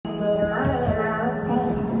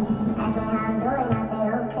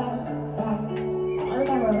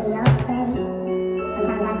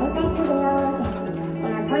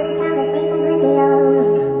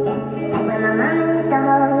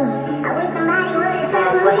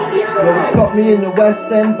Yo, it's got me in the West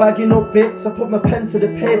End, bagging up bits. I put my pen to the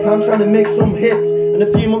paper, I'm trying to make some hits. And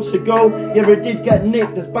a few months ago, yeah, I did get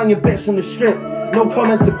nicked. There's banging bits on the strip. No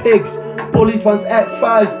comment to pigs. Bullies, Vans,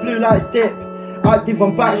 X5s, blue lights dip. Active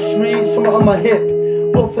on back street, something on my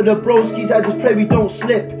hip. But for the broskies, I just pray we don't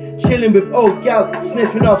slip. Chilling with old gal,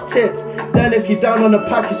 sniffing off tits. Then if you're down on a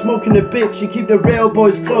pack, you're smoking a bitch. You keep the rail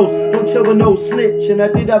boys close, don't chill with no snitch. And I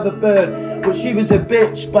did have a bird, but she was a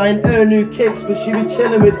bitch. Buying her new kicks, but she was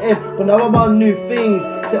chilling with him. But now I'm on new things.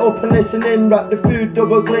 Sit up and listen in, wrap the food,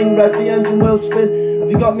 double gling, rev the engine wheel spin.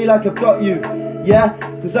 Have you got me like I've got you? Yeah,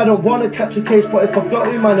 cause I don't wanna catch a case, but if I've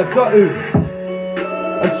got you, man, I've got you.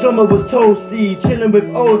 And summer was toasty, chilling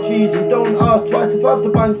with OGs. And don't ask twice if I was the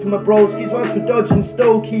bank for my broskies. Once we're dodging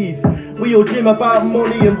Stokeheath, we all dream about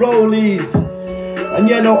money and rollies. And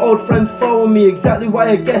yeah, no old friends phone me. Exactly why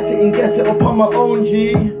I get it and get it up on my own,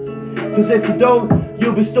 G. Cause if you don't,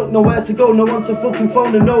 you'll be stuck nowhere to go. No one to fucking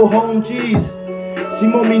phone and no home, G's. See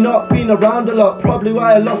mummy not been around a lot, probably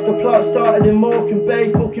why I lost the plot. Started in Morecambe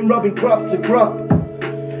Bay, fucking robbing crop to crop.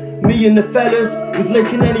 Me and the fellas was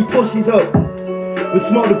licking any pussies up. We'd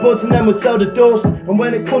smoke the buds and then we'd sell the dust. And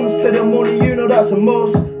when it comes to the money, you know that's a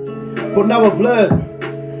must. But now I've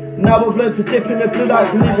learned to dip in the blue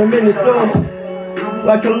lights and leave them in the dust.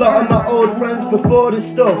 Like a lot of my old friends before this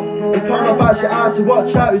stuff. They come about your ass and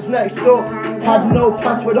watch out who's next up. Had no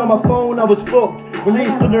password on my phone, I was fucked.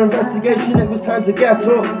 Released under investigation, it was time to get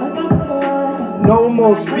up. No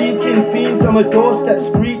more speaking, fiends on my doorstep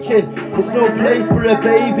screeching. It's no place for a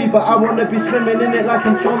baby, but I wanna be swimming in it like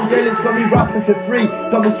I'm Tom Dale. It's got me rapping for free,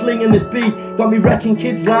 got me slinging this beat, got me wrecking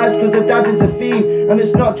kids' lives cause their dad is a fiend. And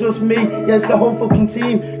it's not just me, yeah, it's the whole fucking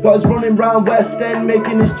team. Got us running round West End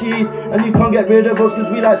making this cheese. And you can't get rid of us cause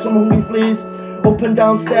we like some hungry fleas. Up and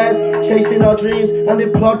down stairs, chasing our dreams. And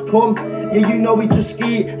if plot come, yeah, you know we just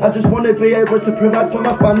ski. I just wanna be able to provide for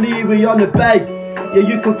my family. We on the bay. Yeah,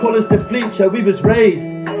 you could call us the fleet, yeah, we was raised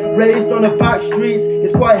on the back streets.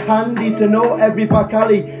 It's quite handy to know every back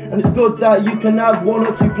alley. And it's good that you can have one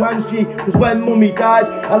or two plans, G. Cause when mummy died,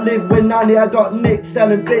 I lived with nanny. I got nicked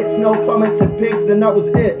selling bits, no comment to pigs, and that was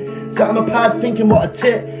it. Sat on my pad thinking what a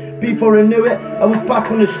tit. Before I knew it, I was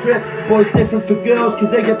back on the strip. But it's different for girls,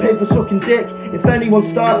 cause they get paid for sucking dick. If anyone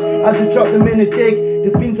starts, I just drop them in a dig.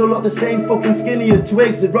 The fiends all look the same, fucking skinny as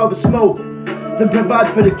twigs. They'd rather smoke than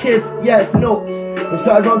provide for the kids. Yeah, it's nuts. It's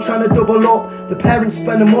got everyone trying to double up. The parents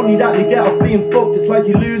spend the money that they get off being fucked. It's like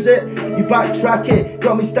you lose it, you backtrack it.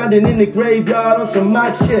 Got me standing in the graveyard on some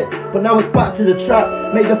mad shit. But now it's back to the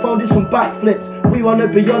trap. Make the phone do some backflips. We wanna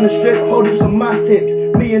be on the strip, holding some matics.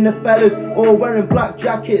 Me and the fellas all wearing black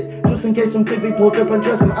jackets, just in case some divvy pulls up and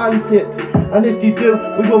try some antics. And if you do,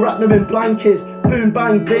 we will wrap them in blankets. Boom,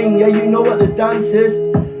 bang, bing, yeah, you know what the dance is.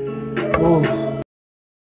 Oh.